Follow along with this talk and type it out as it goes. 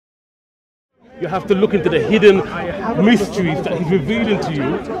You have to look into the hidden mysteries that he's revealing to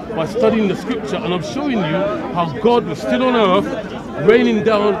you by studying the scripture. And I'm showing you how God was still on earth, raining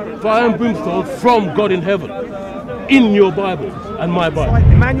down fire and brimstone from God in heaven, in your Bible and my Bible.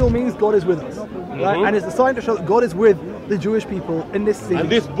 Emmanuel means God is with us. Right? And it's a sign to show that God is with the Jewish people in this scene. And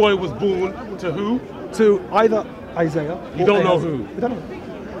this boy was born to who? To either Isaiah. You don't know who? We don't know.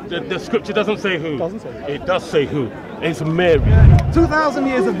 The scripture doesn't say who. It doesn't say who. It does say who. It's Mary. 2,000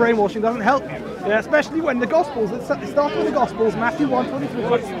 years of brainwashing doesn't help you. Yeah, especially when the Gospels, it starts with the Gospels, Matthew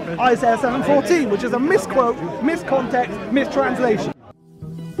 1:23, Isaiah 7:14, which is a misquote, miscontext, mistranslation.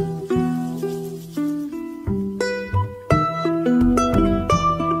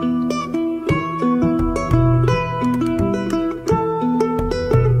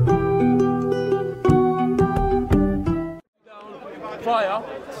 Fire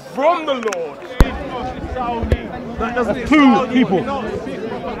from the Lord. That doesn't Two people.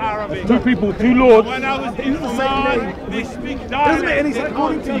 Two people, two lords. Doesn't make any sense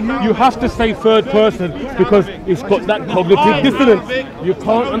according to you. You have to say third person because it's got that cognitive dissonance. You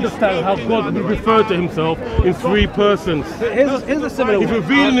can't understand how God would refer to himself in three persons. Here's a similar He's one.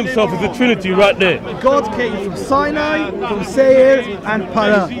 revealing himself as the Trinity right there. God came from Sinai, from Seir, and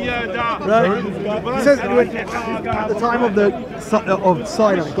Paran. Right? It says at the time of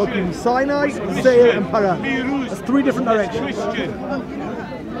Sinai, God came from Sinai, Seir, and Paran. That's three different directions.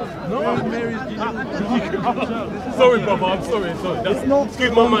 Sorry, Baba, I'm sorry. It's not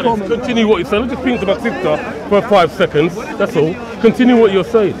Excuse my manners. uncommon. Continue what you're saying. I'm just speaking to my sister for 5 seconds. That's all. Continue what you're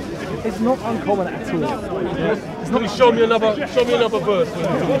saying. It's not uncommon at all. It's not. Show me another verse.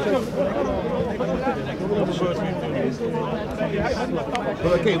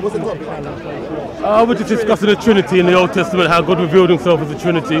 Okay, what's the topic? We're just discussing the Trinity in the Old Testament, how God revealed himself as a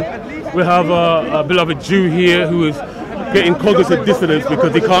Trinity. We have a beloved Jew here who is getting cognitive dissonance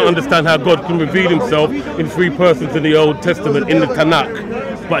because he can't understand how God can reveal himself in three persons in the Old Testament, in the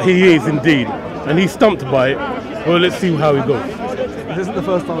Tanakh. But he is indeed. And he's stumped by it. Well, let's see how he goes. This isn't the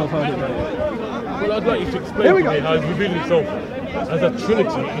first time I've heard it. Well, I'd like you to explain to me how he's revealing himself as a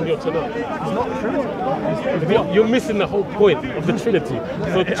Trinity in your Tanakh. It's not the Trinity. You're missing the whole point of the Trinity.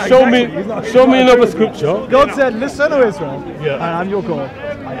 So show me another scripture. God said, listen, O Israel, Yeah. I am your God.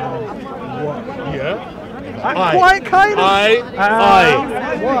 I am one. Yeah. I'm quite kind of.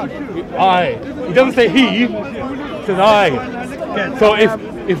 I. He doesn't say he. He says I. So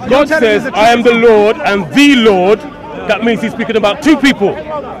if God says I am the Lord and the Lord, that means he's speaking about two people.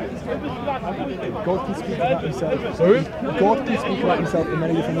 God can speak about himself. Sorry? God can speak about himself in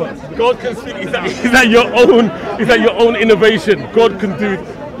many different ways. God can speak. Is that your own innovation? God can do.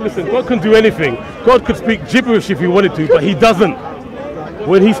 Listen, God can do anything. God could speak gibberish if he wanted to, but he doesn't.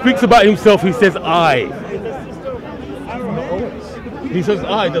 When he speaks about himself, he says I. Not always. He says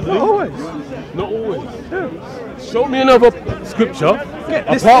I, doesn't he? Not always. Not always. Yeah. Show me another scripture,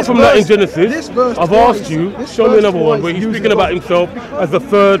 this apart from verse, that in Genesis. this verse I've twice, asked you, this show me verse another one twice where he's uses speaking about God. himself as the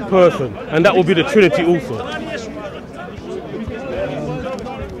third person, and that will be the Trinity also.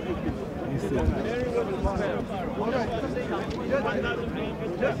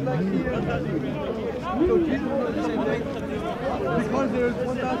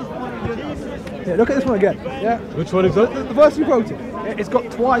 Yeah, look at this one again. Yeah. Which one is that? The verse you quoted, it's got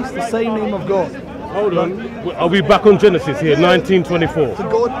twice the same name of God. Hold on. Are we back on Genesis here, 1924? So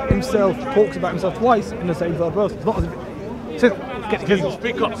God himself talks about himself twice in the same third person. It's not as if... Can you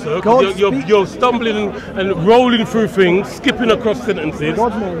speak up, sir? God You're stumbling and rolling through things, skipping across sentences.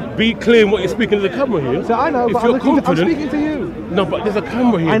 God's name. Be clear in what you're speaking to the camera here. So I know, if but you're I'm confident, speaking to you. No, but there's a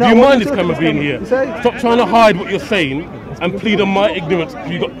camera here. I Do know, you I want mind you this to look camera at being this here? camera. You say- Stop trying to hide what you're saying and plead on my ignorance.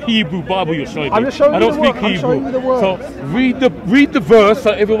 You've got Hebrew Bible you're showing me. I'm just showing I you don't the speak word. I'm showing you the Hebrew. word. So read the verse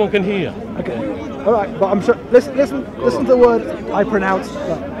so everyone can hear. Okay. All right, but I'm sure. Listen to the word I pronounced.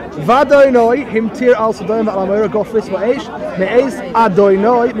 Vadoinoi himtir al Sodom al Amora Gofris va'esh me'ez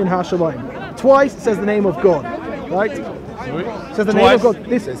Adoinoi min hashamayim. Twice it says the name of God, right? Sorry? It says the name of God.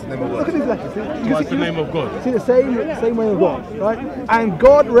 This is the name of God. Look at these letters. Twice the name of God. See the same way of God, right? And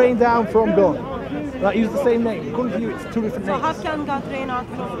God rained down from God. Right, use the same name. According to you, it's two different So names. how can God rain out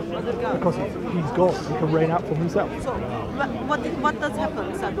from other gods? Because he's God, he can rain out from himself. So what does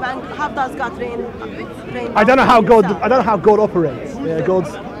happen? So how does God rain I don't know how out God. from I don't know how God operates. Yeah,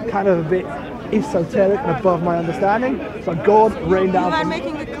 God's kind of a bit esoteric and above my understanding. So God rained down. You are From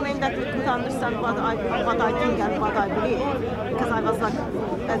making a claim that we could understand what I think and what I believe, because I was like,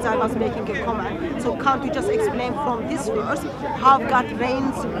 as I was making a comment. So can't you just explain from this verse how God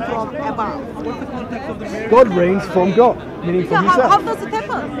reigns from above? God reigns from God, meaning from Yeah, how himself. does it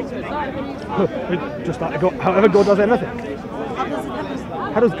happen? Just like God, however God does anything. How does it happen?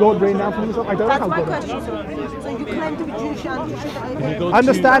 How does God rain down from himself? I don't That's know how my God. question. So you claim to be Jewish and you should.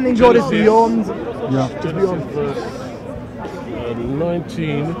 Understanding God is beyond. Yeah. Beyond.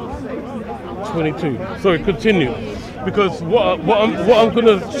 19:22. Sorry, continue. Because what I'm going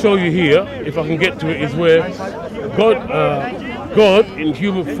to show you here, if I can get to it, is where God in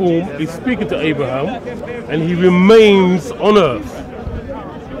human form is speaking to Abraham, and he remains on earth.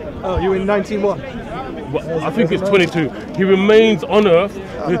 Oh, you in 19:1? I think it's 22. He remains on earth.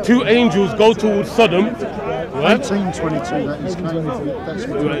 The two angels go towards Sodom. Right? 1822, that is CAINE. That's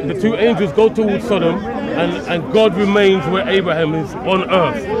what Right. The two angels go towards Sodom, and God remains where Abraham is on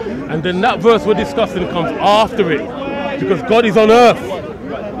earth. And then that verse we're discussing comes after it, because God is on earth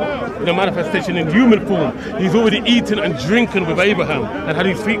in a manifestation in human form. He's already eaten and drinking with Abraham and had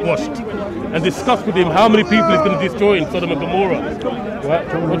his feet washed, and discussed with him how many people he's going to destroy in Sodom and Gomorrah. Right?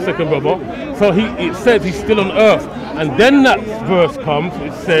 1 second, brother. So it says he's still on earth. And then that verse comes,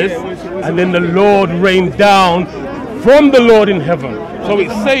 it says, and then the Lord rained down from the Lord in heaven. So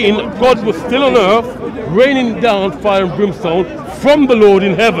it's saying God was still on earth, raining down fire and brimstone from the Lord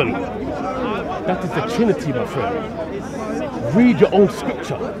in heaven. That is the Trinity, my friend. Read your own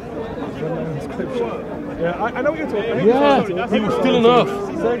scripture. Yeah, I know what you're talking about. Yeah, he was still on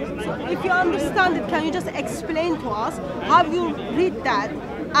earth. If you understand it, can you just explain to us how you read that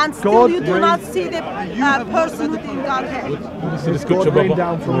and still God you do rained- not see the personhood in Godhead? You see the God scripture, rained brother?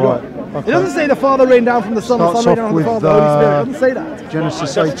 down from Right, God. okay. It doesn't say the Father rained down from the Son, the Starts Son rained off down from the with, Father, the Holy Spirit. It doesn't say that.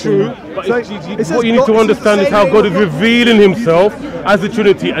 Genesis That's 18. true, but So it says what you need God- to it's understand the is how same God way is God- revealing himself as the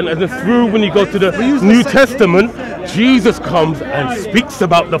Trinity, and through when you go to the New Testament, Jesus comes and speaks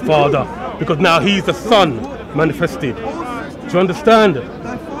about the Father, because now he's the Son manifested. Do you understand?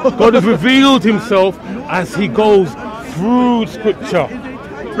 God has revealed himself as he goes through Scripture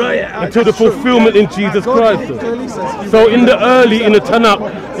until the fulfillment in Jesus Christ. So in the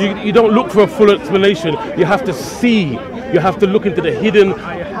Tanakh, you don't look for a full explanation. You have to see. You have to look into the hidden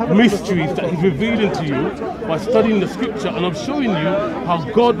mysteries that he's revealing to you by studying the Scripture. And I'm showing you how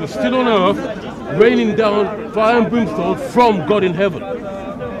God was still on earth, raining down fire and brimstone from God in heaven,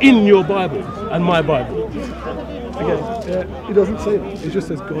 in your Bible and my Bible. Again, it doesn't say that. It just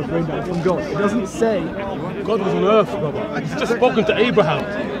says God rained down from God. It doesn't say God was on earth, brother. He's just spoken to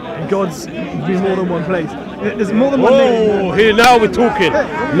Abraham. God's been more than one place. There's more than one name. Oh, here now we're talking.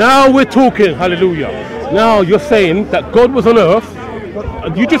 Now we're talking. Hallelujah. Now you're saying that God was on earth.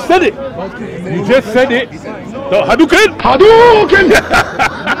 And you just said it. You just said it. No, Hadouken! Hadouken!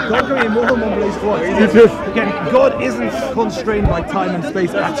 God can be in more than one place twice. Again, God isn't constrained by time and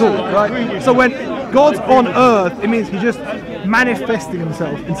space at all, right? So when God's on earth, it means He's just manifesting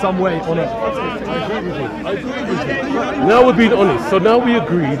Himself in some way on earth. Now we're being honest. So now we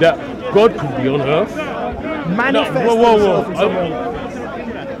agree that God could be on earth. Manifest Whoa. Himself in some way.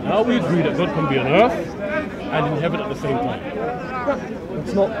 Now we agree that God can be on earth and in heaven at the same time.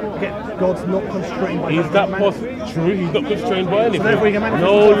 It's not, again, God's not constrained by Is time that and possible? True, he's not constrained by anything. therefore he can manifest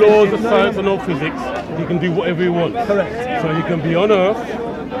No himself laws in- of science or no physics. He can do whatever he wants. Correct. So he can be on earth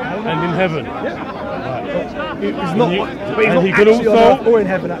and in heaven. He's not, And he- but he's and not he can actually on also- earth or in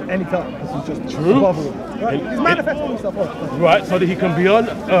heaven at any time. This is just True. above all. Right? And- He's manifesting Himself on earth. Right, so that he can be on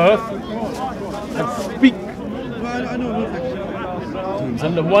earth and speak.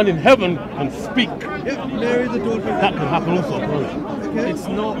 And the one in heaven can speak. That can happen also. It's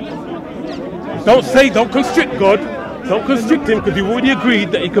not. Don't constrict God. Don't constrict him, because you've already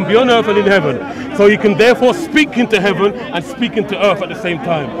agreed that he can be on earth and in heaven. So he can therefore speak into heaven and speak into earth at the same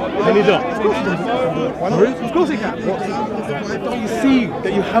time. Can he not? Of course He can. Don't you see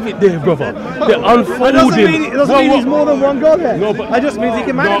that you have it there, brother? They're It unfolding. doesn't mean He's more than one God there. No, but that just means He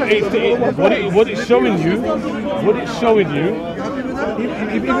can no, manifest. what it's showing you,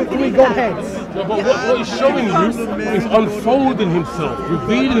 Even we Godheads. no, but what it's showing you is unfolding himself,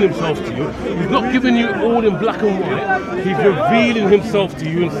 revealing himself to you. He's not giving you all in black and white. He's revealing himself to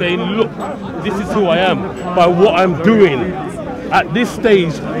you and saying, look, this is who I am by what I'm doing. At this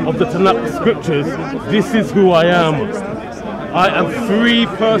stage of the Tanakh scriptures, this is who I am. I am three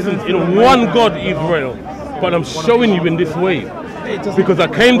persons in one God, Israel. But I'm showing you in this way. Because I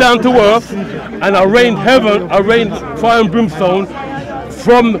came down to earth and I rained fire and brimstone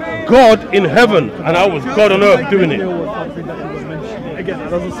from God in heaven, and I was God on earth doing it. Again, it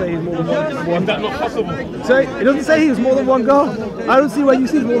doesn't say He's more than one. Is that not possible? So it doesn't say He's more than one God. I don't see where you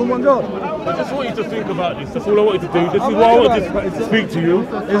see He's more than one God. I just want you to think about this. That's all I want you to do. This is why I want to speak to you.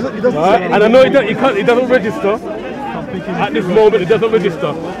 It doesn't Right? say And I know it doesn't register. At this moment, it doesn't register.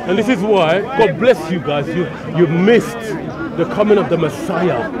 And this is why, God bless you guys, you missed the coming of the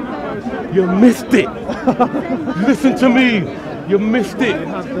Messiah. You missed it. Listen to me. You missed it.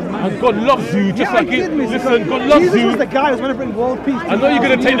 And God loves you just like it. Listen, God loves Jesus you. was the guy who was going to bring world peace. I know you're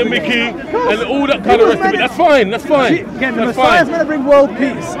going to take the mickey and all that kind of rest of it. That's fine. That's fine. Again, the That's Messiah's fine. going to bring world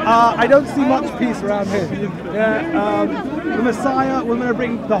peace. I don't see much peace around here. Yeah, the Messiah was going to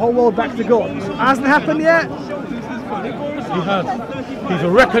bring the whole world back to God. Hasn't happened yet. He has. He's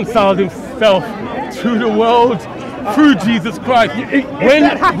reconciled himself to the world through Jesus Christ. When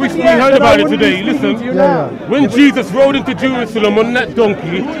we heard about it today, listen, when Jesus rode into Jerusalem on that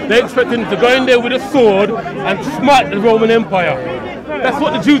donkey, they expected him to go in there with a sword and smite the Roman Empire. That's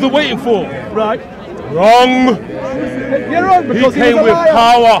what the Jews are waiting for. Right. Wrong. You're wrong because he came with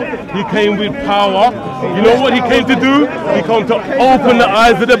power. He came with power. You know what he came to do? He came to open the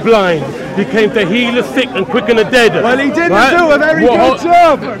eyes of the blind. He came to heal the sick and quicken the dead. Well, he didn't do a very good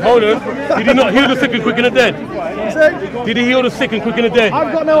job. Hold on. Did he not heal the sick and quicken the dead? Did he heal the sick and quicken the dead?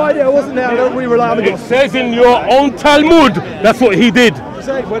 I've got no idea. I wasn't there. I don't really rely on the It says in your own Talmud, that's what he did.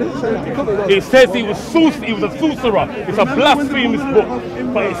 What does it say? It says he was a sorcerer. It's a blasphemous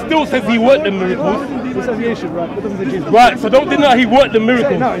book. But it still says he worked the miracles. It says Yeshua, right? It doesn't say Jesus. Right, so don't deny he worked the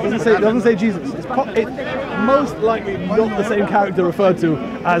miracles. No, it doesn't say Jesus. It's most likely not the same character referred to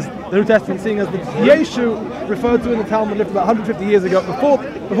as the New Testament, seeing as the Yeshua referred to in the Talmud lived about 150 years ago, before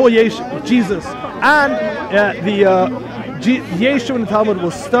Yeshua, Jesus. And Yeshua in the Talmud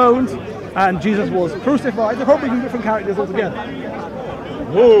was stoned, and Jesus was crucified. They're probably two different characters altogether.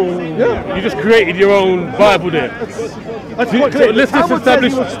 Whoa! Yeah. You just created your own Bible there. That's quite clear. Let's just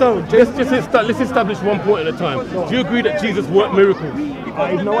establish. Let's establish one point at a time. Do you agree that Jesus worked miracles? I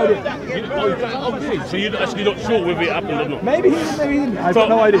have no idea. Okay, so you're actually not sure whether it happened or not. Maybe he did, maybe he didn't. I've got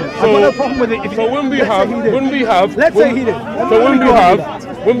no idea. I've got no problem with it. So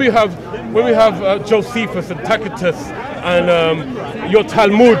when we have Josephus and Tacitus and your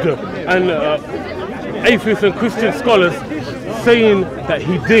Talmud and atheists and Christian scholars saying that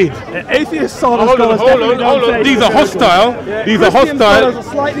he did. Atheist scholars. Hold on. These are hostile. Yeah, These are hostile. Scholars are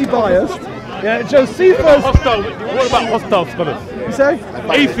slightly biased. Yeah, Josephus. Hostile. What about hostile scholars? You say?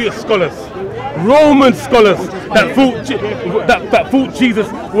 Atheist scholars, Roman scholars that thought Jesus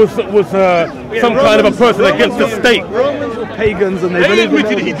was some kind of a person against the state. Romans were pagans and they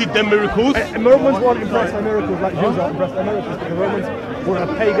admitted he did them miracles. Romans weren't impressed by miracles like Jews are impressed by miracles because Romans were a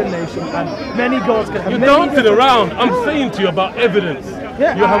pagan nation and many gods can have. You're dancing around. I'm saying to you about evidence.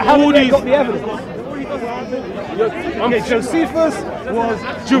 Yeah, you have all these. Got the evidence. Josephus was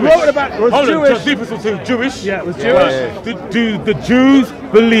Jewish. Jewish. Josephus was Jewish. Yeah, it was Jewish. Do the Jews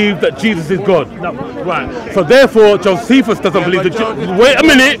believe that Jesus is God? No. Right. So therefore, Josephus doesn't believe that. Wait a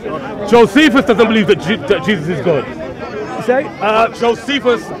minute. Josephus doesn't believe that Jesus is God. You say?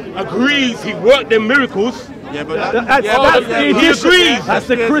 Josephus agrees. He worked their miracles. Yeah, but he agrees. That's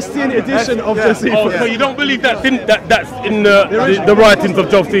the Christian edition of Josephus. Oh, so you don't believe that's in the writings of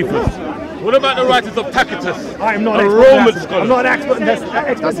Josephus? What about the writings of Tacitus? I am not a an Roman scholar. I'm not an expert in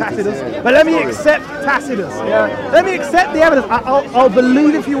Tacitus, but let me accept Tacitus. Yeah, let me accept the evidence. I'll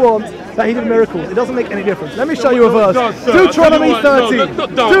believe if you want that he did miracles. It doesn't make any difference. Let me show you a verse. Deuteronomy 13.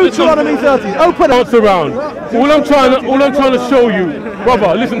 Deuteronomy 13. Open up. Around. All I'm trying to show you,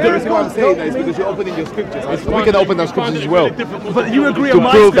 brother. Listen to this. What I'm saying is because you're opening your scriptures. We can open our scriptures as well. But you agree to on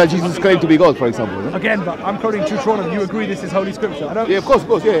my prove that Jesus claimed to be God, for example. No? Again, but I'm quoting Deuteronomy. You agree this is Holy Scripture? I don't. Yeah, of course,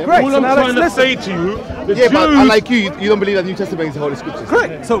 yeah. Great. All So I'm now trying to let's say to you, the yeah, Jews, but unlike you don't believe that New Testament is the Holy Scriptures.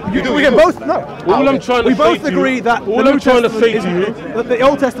 correct. So we do. can both no. All I'm trying to We say both to agree you, that all the I'm New trying to Testament say to you, that the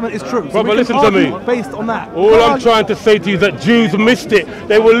Old Testament is true. So brother, we can listen to argue me. based on that. all I'm trying to say to you is that Jews missed it.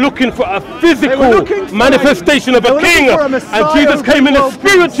 They were looking for a physical manifestation of a king, and Jesus came in a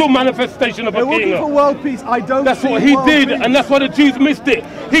spiritual manifestation of a They're looking for king. world peace. I don't. That's see what he world did, peace. and that's why the Jews missed it.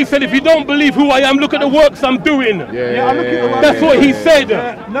 He said, if you don't believe who I am, look at the works I'm doing. Yeah, I'm looking at the world That's peace. what he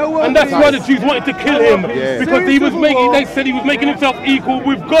said. No world And that's peace. why the Jews wanted to kill him, because he was making. They said he was making himself equal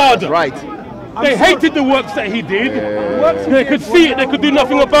with God. Right. They hated the works that he did. Works he They did, could see it, they could do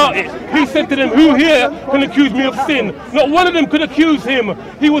nothing about it. He said to them, who here can accuse me of sin? Not one of them could accuse him.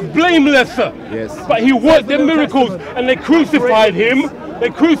 He was blameless. Yes. But he worked their miracles, and they crucified him. They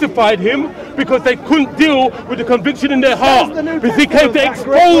crucified him because they couldn't deal with the conviction in their heart. Because he came to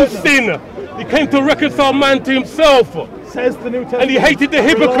expose sin. He came to reconcile man to himself. Says the New Testament. And he hated the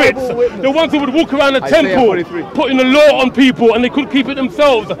hypocrites, the ones who would walk around the Isaiah temple 43. putting the law on people and they couldn't keep it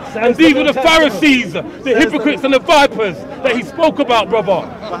themselves. And these were the Pharisees, the hypocrites and the vipers that he spoke about, brother.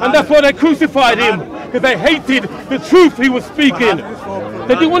 And that's why they crucified him, because they hated the truth he was speaking.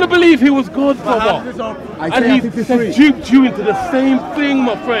 They didn't want to believe he was God, brother. And he duped you into the same thing,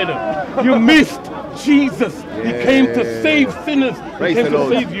 my friend. You missed Jesus. He came to save sinners. He Praise came the to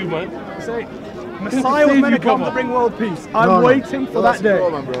Lord. save you, man. Messiah was meant to come to bring world peace. I'm waiting for that day.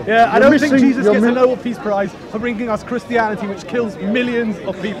 Yeah, I don't think Jesus gets a Nobel Peace Prize for bringing us Christianity, which kills millions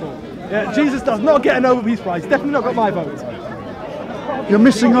of people. Yeah, Jesus does not get a Nobel Peace Prize. Definitely not got my vote. You're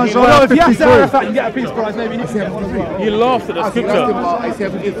missing Isaiah Although if 53. Yasser Arafat can get a Peace Prize, maybe he can get one. He laughed at the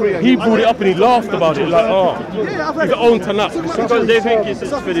scripture. He brought it up and he laughed about it like, Yeah, his own Tanakh. Because they think it's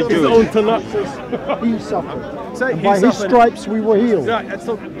for the His Jews. own Tanakh. He suffered. So And by his stripes we were healed.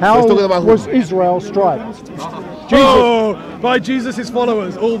 How was Israel striped? Oh, by Jesus'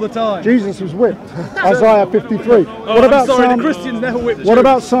 followers all the time. Jesus was whipped. Isaiah 53. What about the Christians never whipped What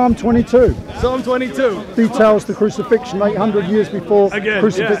about Psalm 22? Psalm 22? Details the crucifixion 800 years before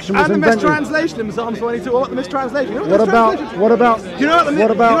crucifixion was and the invented. mistranslation in Psalm 22. What the mistranslation? You know What about Do you know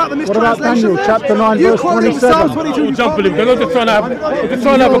what the mistranslation Daniel there? chapter 9 You verse quoted Psalm 27? 22. Don't jump at him. They're just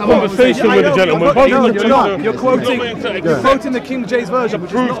trying to have a conversation with the gentleman. You're quoting the King James version,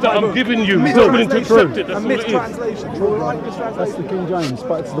 which is Proof not that my I'm book. giving you. You're not willing to accept it. A That's all it is. mistranslation. That's the King James,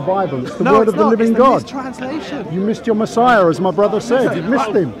 but it's the Bible. It's the No, word it's of the not. living It's the God. mistranslation. You missed your Messiah, as my brother said. You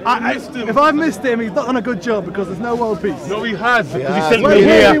missed him. If I've missed him, he's not done a good job because there's no world peace. No, he has. Because he sent Well, me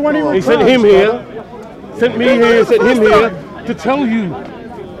maybe here. when he He sent returns, him here. Sent me here. Sent him here to tell you.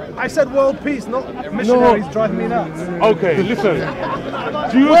 I said world peace, not missionaries driving me nuts. Okay, listen.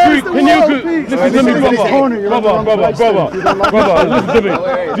 Do you Where's agree? the Can you world agree? peace? Listen to me, brother. Brother, listen to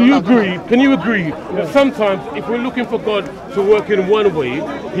me. Do you agree? Can you agree that sometimes if we're looking for God to work in one way,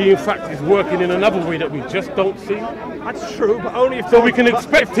 He in fact is working in another way that we just don't see? That's true, but only if So we can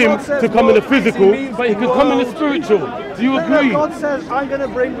expect Him to come in the physical, but He can come in the spiritual. Do you agree? God says, I'm going to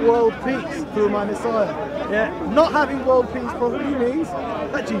bring world peace through my Messiah. Yeah, not having world peace probably means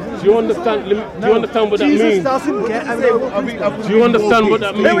that Jesus. Do you understand? Do you understand what that Jesus means? doesn't get a world peace. Do you understand what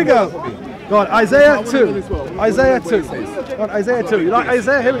that means? Here we go. God, Isaiah 2. Isaiah 2. God, Isaiah 2. You like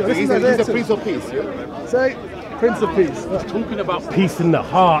Isaiah? Here we go. This is Isaiah 2. He's the Prince of Peace. Yeah? Say, Prince of Peace. Talking about peace in the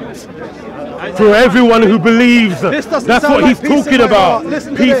heart for everyone who believes. This doesn't That's sound what like he's peace in talking my about. heart.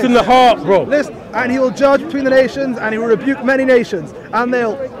 Listen to Peace this. in the heart, bro. Listen, and he will judge between the nations, and he will rebuke many nations, and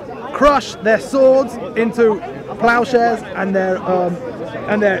they'll crush their swords into plowshares and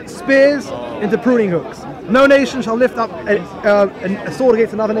their spears into pruning hooks. No nation shall lift up a sword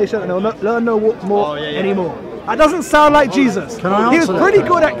against another nation, and they'll learn no more anymore. That doesn't sound like Jesus. Can I He was answer that? pretty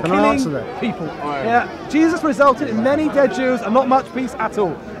good at Can I answer killing that? people. Yeah, Jesus resulted in many dead Jews and not much peace at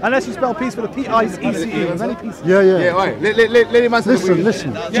all, unless you spell peace with a P-I-C-E. Many peace. Yeah. Yeah, all right. Let him answer.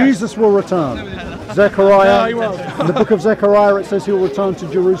 Listen. Jesus will return. Zechariah, No, he won't. in the book of Zechariah, it says he will return to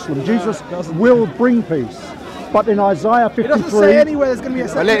Jerusalem. Jesus will bring peace. But in Isaiah It doesn't 53, say anywhere there's going to be a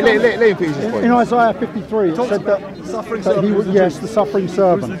Let second. him finish his point. in Isaiah 53, it Talks said about that, suffering that he servant. would, yes, the suffering The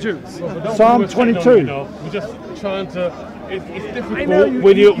servant. Jews. Psalm 22. We're just trying to. It's I know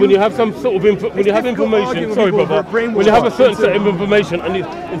difficult when you have some sort of when you have difficult information. arguing with Sorry, people brother. who are brainwashed When you have a certain set of into- information, and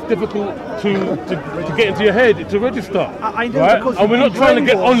it's difficult to get into your head to register. I know, right? because And we're you've not trying to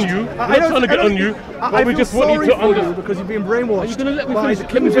get on brainwashed. you. I We're don't- not trying to I get don't- on you. I But we feel just want you sorry to for you understand. because you've been brainwashed Are you gonna let me by finish? the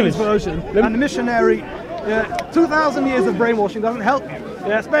Let me King James finish. version and the missionary. 2,000 years of brainwashing doesn't help you.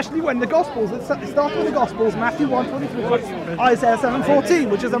 Yeah, especially when the Gospels, it starts with the Gospels, Matthew 1:23, Isaiah 7:14,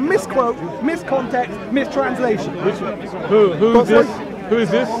 which is a misquote, miscontext, mistranslation. Who's this? Who is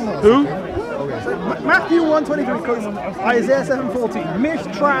this? Who? Matthew 1:23 quotes Isaiah 7:14,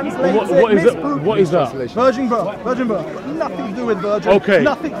 mistranslates What is it? misproves. What is that? Virgin birth, virgin birth. Nothing to do with virgin. Okay.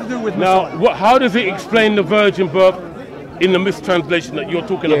 Nothing to do with Now, Messiah. how does it explain the virgin birth in the mistranslation that you're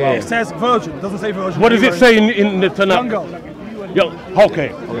talking It about? says virgin, it doesn't say virgin. What does it say in the Tanakh? Young girl. Young,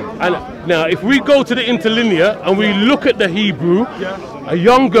 okay. And now, if we go to the interlinear and we look at the Hebrew, a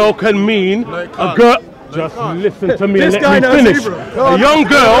young girl can mean a girl. Just listen to me and This guy let knows me finish. Hebrew. Go on.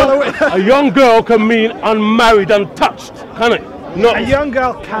 A young girl can mean unmarried, untouched, can it? Not. A young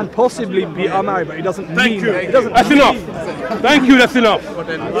girl can possibly be unmarried, but it doesn't mean that. It doesn't That's mean enough. Thank you. That's enough.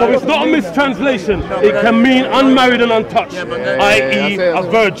 So it's not a mistranslation. It can mean unmarried and untouched, i.e., a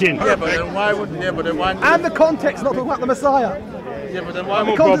virgin. Yeah, but then why would And the context, not talking about the Messiah. Yeah, but then why Come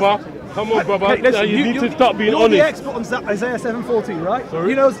on, Because- brother. Come on, brother. Okay, listen, you need to start being you're the honest. expert on Isaiah 7:14, right?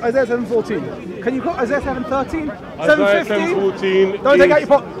 You know Isaiah 7:14. Can you quote Isaiah 7:13? 7:15? 7:14. Don't take out your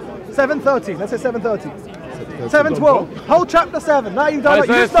pot. 7:13. Let's say 7:13. 7:12. Whole chapter 7. Now you've done it.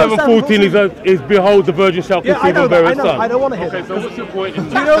 Isaiah You just know 7:14 is behold the virgin shall Yeah, I conceive know and that. bear I a know. son. I don't want to hear Okay, that. so what's your point? Do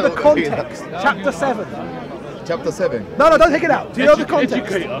you know the context? Chapter 7. Chapter 7. No, don't take it out. Do you know the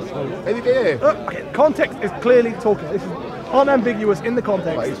context? Educate us. Okay, context is clearly talking. This is unambiguous in the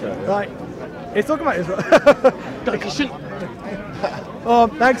context. Right? It's talking about Israel. Oh,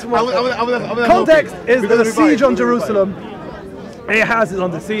 thanks for context is the siege on Jerusalem. Ahaz is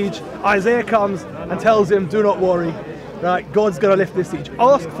under siege. Isaiah comes and tells him, do not worry, right? God's going to lift this siege.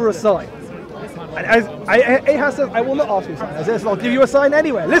 Ask for a sign. And Ahaz says, I will not ask you a sign. Isaiah says, I'll give you a sign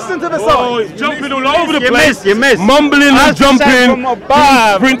anyway. Listen to the sign. Oh, he's jumping all over the You place. miss. Mumbling and Ask the sign jumping. from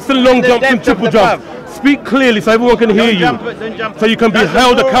above. Sprints and long The jumps and depth of triple the jumps. Speak clearly so everyone can hear you. Don't jump. So you can be That's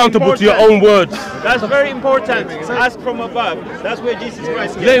held more accountable to your important. own words. That's very important. Ask from above. That's where Jesus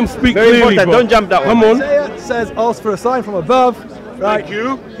Christ came. Let him speak Very clearly, important. bro. Don't jump that Come one. on. Isaiah says, ask for a sign from above. Right? Thank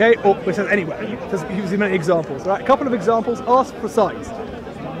you. Okay, or it says anyway. He gives you many examples. Right? A couple of examples. Ask for signs.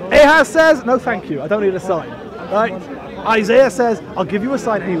 Ahaz says, no, thank you. I don't need a sign. Right? Isaiah says, I'll give you a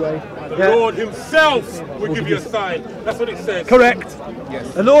sign anyway. The Lord himself will give you a sign. That's what it says. Correct.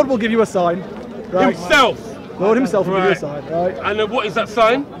 Yes. The Lord will give you a sign. Right? Himself. Lord himself will give you a Right. sign. Right? And then what is that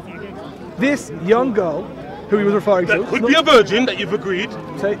sign? This young girl, who he was referring That to, could be a virgin that you've agreed.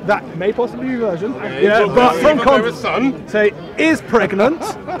 say that may possibly be a virgin. Yeah, but from bear a context, son. say is pregnant.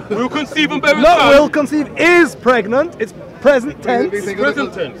 Will conceive and bear a Not son. will conceive, is pregnant. It's present tense.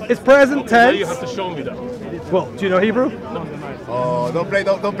 Present tense. It's present Now you have tense. to show me that. Well, do you know Hebrew? Oh, don't play.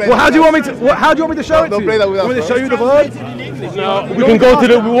 Well, how do you want me to? How do you want me to show it to Don't you? play that with You want me us, to show bro. you the word? Now we can go to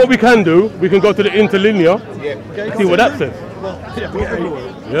the. What we can do, we can go to the interlinear. See what that says.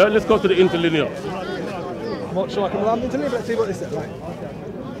 Yeah, let's go to the interlinear. I'm not sure I can land into it, but let's see what they said. Right.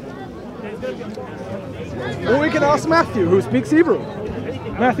 Or we can ask Matthew, who speaks Hebrew.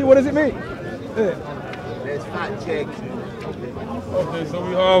 Matthew, what does it mean? Let's fact check. Okay, so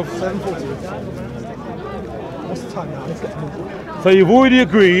we have. 7:40. What's the time now? Let's get to it. So you've already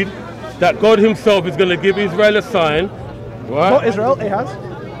agreed that God himself is going to give Israel a sign, Not right? Israel, Ahaz.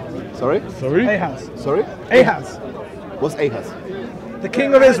 Sorry? Sorry? Ahaz. Sorry? Ahaz. What's Ahaz? The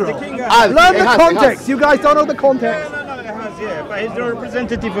king of Israel. Ah, Learn the Ahaz, context. Ahaz. You guys don't know the context. No, it has, yeah. But he's the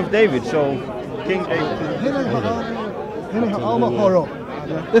representative of David, so King David.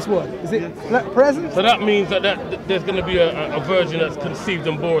 This word. Is it present? So that means that there's going to be a virgin that's conceived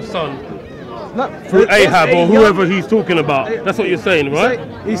and bore a son No. through There's Ahab a or young- whoever he's talking about. That's what you're saying, right?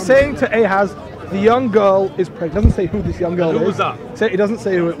 He's saying to Ahaz, the young girl is pregnant. Doesn't say who this young girl And who is. was that? It doesn't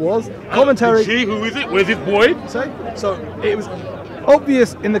say who it was. Commentary. She, who is it? Where's his boy? Say. So it was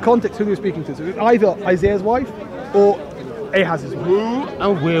obvious in the context who he was speaking to. So it was either Isaiah's wife or Ahaz's wife. Who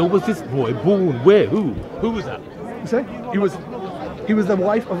and where was this boy born? Where? Who? Who was that? You say? He was the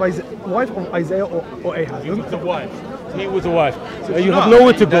wife of Isaiah or Ahaz. He was the wife. He was a wife. So you have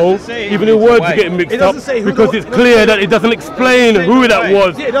nowhere to go. doesn't say Even he the was a words are wife. getting mixed It up doesn't say who because the- it's clear that it doesn't explain who that wife.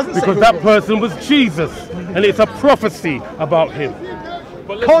 was Yeah, it doesn't say because who that it person was Jesus and it's a prophecy about him.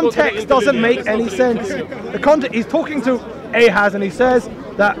 But let's go to the Context doesn't interlinear. make Let's go any to the sense. interlinear. The context. He's talking to Ahaz and he says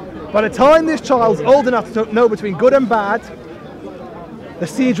that by the time this child's old enough to know between good and bad, the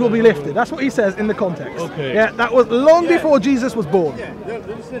siege will be lifted. That's what he says in the context. Okay. Yeah, that was long before Jesus was born.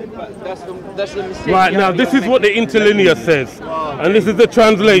 That's the mistake. Right, now this is what the interlinear says, and this is the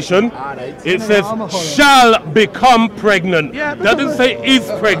translation. It says, shall become pregnant. Yeah, but Doesn't say is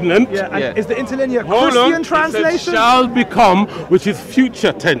pregnant. Yeah, and Yeah. is the interlinear Hold Christian on. It translation? says shall become, which is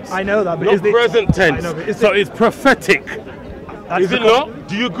future tense. I know that, but not is the present tense. I know, but is So the- it's prophetic. That's Is the it not?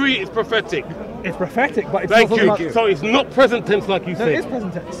 Do you agree it's prophetic? It's prophetic, but it's Thank not you. talking about. So it's not present tense like you No, it is said.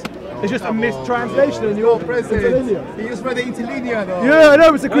 present tense. It's just a mistranslation in your interlinear. He just read the interlinear though. Yeah, I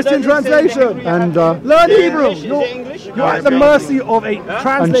know, it's a Christian doesn't say translation. And Learn Hebrew. English? Is You're, it English? you're at the mercy of a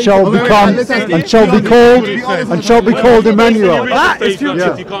translation. and shall become and shall be called Emmanuel. That is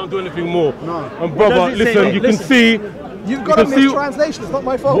future. You can't do anything more. And brother, does it say listen, that? you can see. You've got a You can see- mistranslation. It's not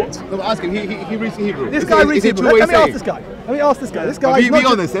my fault. No, ask him. He reads Hebrew. This Is guy it- reads is it Hebrew. true what Let me he's ask saying? this guy. Let me ask this guy. This guy Be is not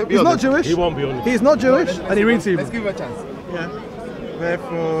honest, eh? Be he's not honest. Jewish. He won't be honest. He's not Jewish, and he reads Hebrew. Let's give him a chance.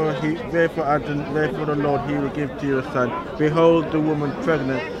 Therefore the Lord he will give to you a son. Behold, the woman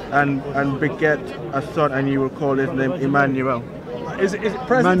pregnant and beget a son, and you will call his name Emmanuel. Is it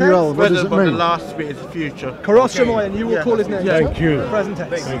present Emmanuel, tense? what does Present, it but the mean? last bit is future. Karosh Shemoy, and you will call his name. Thank you. Present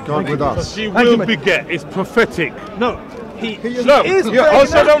tense. God with us. She Thank you, will mate. beget. It's prophetic. No, he No. is You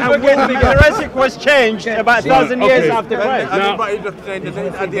also pregnant don't and forget will the beget. Heretic was changed about 1,000 years Okay. after Christ. Now- But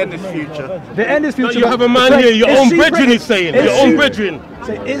at the end is future. The end is No, future. you have a man here, your Is own she brethren pregnant? is saying. Is Your she- own brethren.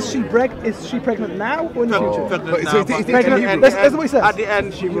 Say, is she pregnant now or in the future? Pregnant So now, it's but pregnant. at the That's end- what he says. At the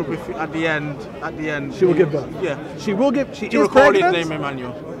end, she will be. At the end, She will give birth. Yeah. She will give. She She will is call his name pregnant.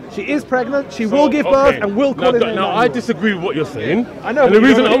 Emmanuel. She is pregnant. She So, will give birth okay. and will call his name. Now I Emmanuel. disagree with what you're saying. I know, And but the you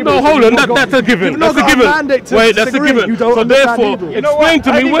reason, don't oh, know no, Hebrew, hold so on, you've that's a given. you've not That's a got a given. mandate to Wait, that's a disagree. given. You don't So understand therefore, Hebrew. You know what? explain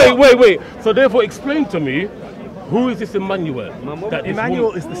to I me. think Wait. So therefore, explain to me. Who is this Emmanuel? That is Emmanuel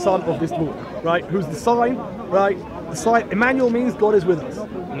woman- is the son of this woman, right? Who's the sign, right? The sign. Emmanuel means God is with us,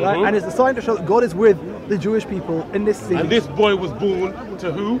 right? And it's the sign to show that God is with the Jewish people in this siege. And this boy was born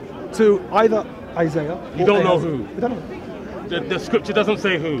to who? To either Isaiah. You don't know who. We don't know. The scripture doesn't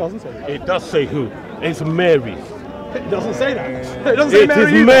say who. It doesn't say who. It does say who. It's Mary. It doesn't say that. It doesn't say It Mary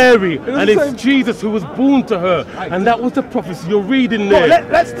is either. Mary, It and doesn't it's say- Jesus who was born to her, and that was the prophecy you're reading there. Well,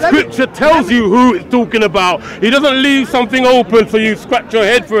 let's- Scripture tells you who it's talking about. It doesn't leave something open so you scratch your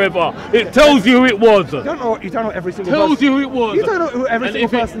head forever. It tells you who it was. You don't know every single Tells person. you who it was. You don't know who every And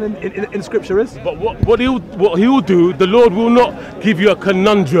single if it- person in Scripture is. But what he'll do, the Lord will not give you a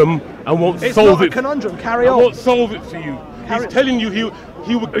conundrum and won't It's solve not a it. conundrum. Carry And on. won't solve it for you. Carry- He's telling you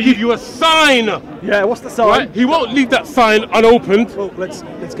he will give you a sign. Yeah, what's the sign? Right? He won't leave that sign unopened. Well, let's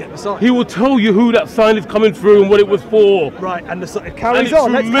get the sign. He will tell you who that sign is coming through and what it was for. Right, and the sign And carries it's on.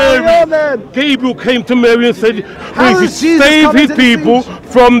 through Let's Mary. carry on then. Gabriel came to Mary and said, How "He is Jesus save coming his to the people siege?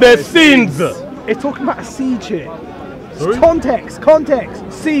 from their sins." It's talking about a siege here. Sorry? Context,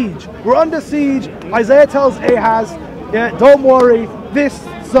 siege. We're under siege. Isaiah tells Ahaz, yeah, don't worry, this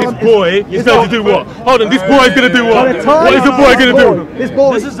son This boy is going to do what? Hold on, this boy is going to do what? What is the boy going to do? This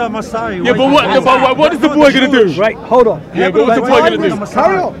boy. This is the Messiah. Yeah, but what is the boy going to do? Right, hold on. Yeah, but what's the boy going to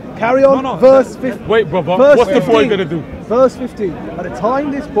do? Carry on. No, no. Verse 15. Wait, brother, Verse what's the boy 15. going to do? Verse 15. By the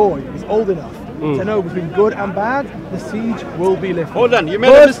time this boy is old enough to know between good and bad, the siege will be lifted. Hold on, you made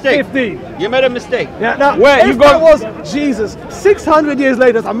a Verse mistake. 15. You made a mistake. Yeah, now, Where? You if got- that was Jesus, 600 years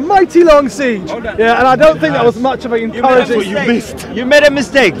later, it's a mighty long siege. Yeah, and I don't think that was much of an You made a encouraging... mistake. you missed. You made a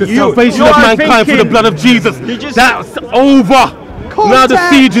mistake. The you salvation you of are mankind for the thinking- blood of Jesus. You just- That's over. Now the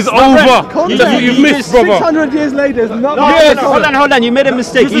siege is over. That's what you've You missed, just- brother. 600 years later, it's not... No, hold on. You made a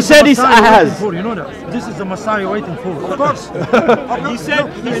mistake. He said it's Ahaz. You know that. This is the Messiah waiting for. Of course. He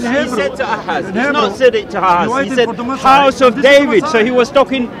said to Ahaz. He's Hebrew. not said it to Ahaz. He waiting said for the Messiah. House of This is the David. So Messiah. he was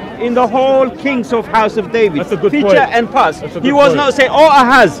talking in the whole kings of House of David. That's a good Future point. and past. That's a He good was point. not saying, oh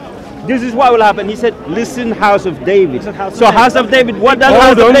Ahaz, this is what will happen. He said, listen, House of David. So House of David, what does House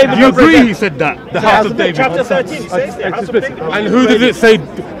Hold of on, David you agree represent? he said that? The house of David. Chapter 13 says the House of David. And who does it say?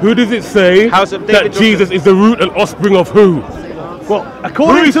 Who does it say House of that David Jesus is the root and offspring of who? Well, Who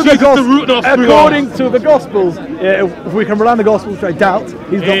according is to Jesus the the root and offspring according of? to the Gospels, if we can rely on the Gospels, which I doubt,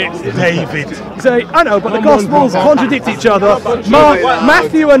 he's It's not. David. Say, I know, but the Come on, Gospels brother. contradict each other.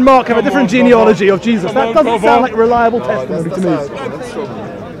 Matthew and Mark have a different genealogy of Jesus. That doesn't sound like reliable testimony to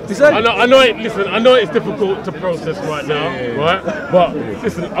me. You say? I know it. Listen, I know it's difficult to process right now, right? But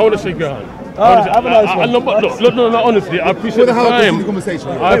listen, I want to shake your hand. Have a nice one. No, honestly, I appreciate the We're gonna have a time. conversation.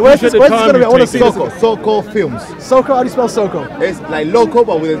 I Wait, where's appreciate this- the where's this time gonna be? I you've wanna see taken. this. SOCO films. SOCO, how do you spell SOCO? It's like loco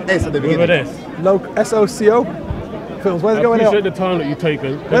but with an S at the With beginning. an S. SOCO? Films, where's it I going appreciate out? the time that you've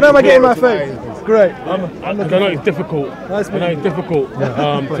taken. When am I getting my face? Great. I know it's difficult. Nice I know meeting it's difficult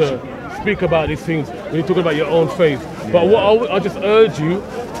to speak about these things when you're talking about your own faith. But what I just urge you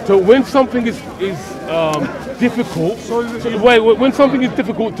to, when something is difficult, when something is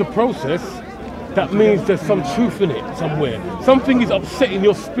difficult to process, that means there's some truth in it somewhere. Something is upsetting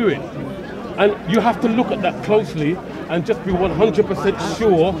your spirit. And you have to look at that closely and just be 100%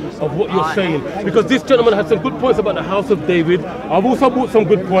 sure of what you're saying. Because this gentleman had some good points about the house of David. I've also brought some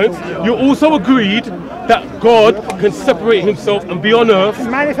good points. You also agreed that God can separate himself and be on earth,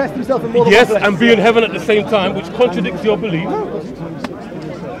 Manifest himself in more than yes, one place. and be in heaven at the same time, which contradicts your belief.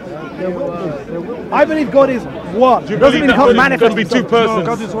 I believe God is one. Do you Doesn't believe mean that he can't God manifest can be two himself. God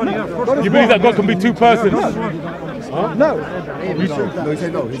persons? is one. Yeah, of course. You believe that God can be two persons? No. No, he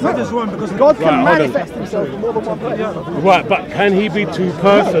said no. He said God is one because God can Right, hold on. manifest himself in more than one place. Right, but can he be two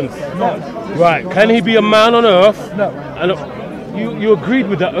persons? No. Right, can he be a man on earth? No. And you agreed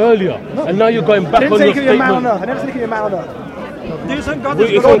with that earlier, and now you're going I back didn't on say your he can be a man on statement. earth. I never said he can be a man on earth. do you think God Well,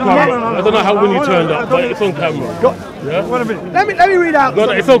 is it's God? on camera. I don't know how when you turned up, but it's on camera. Yeah? Wait a minute. Let me read out. No,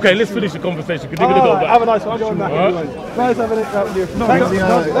 it's okay. Let's finish the conversation. Because you're gonna go Alright, have a back. nice one. I'll go on back. Alright. Anyway. Nice having it out with you.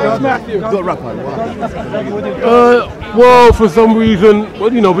 Thanks, Matthew. Don't rap on it. Well, for some reason,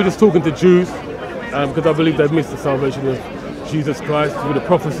 we're just talking to Jews because I believe they've missed the salvation of Jesus Christ through the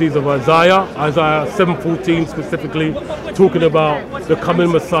prophecies of Isaiah 7:14 specifically, talking about the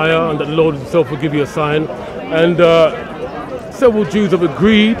coming Messiah and that the Lord himself will give you a sign. And several Jews have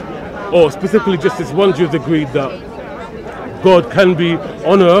agreed, or specifically just this one Jew has agreed that God can be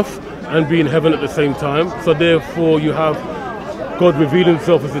on earth and be in heaven at the same time. So therefore you have God revealing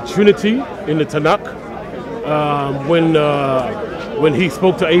himself as a Trinity in the Tanakh. When he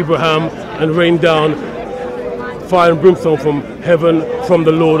spoke to Abraham and rained down fire and brimstone from heaven from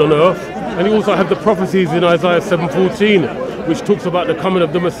the Lord on earth. And you also have the prophecies in Isaiah 7:14, which talks about the coming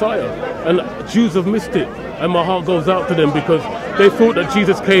of the Messiah. And Jews have missed it. And my heart goes out to them because they thought that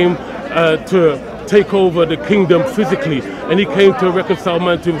Jesus came to take over the kingdom physically, and he came to reconcile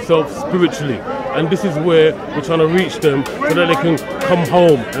man to himself spiritually. And this is where we're trying to reach them so that they can come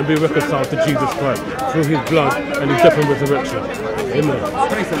home and be reconciled to Jesus Christ through his blood and his death and resurrection.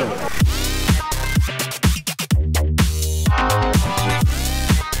 Amen.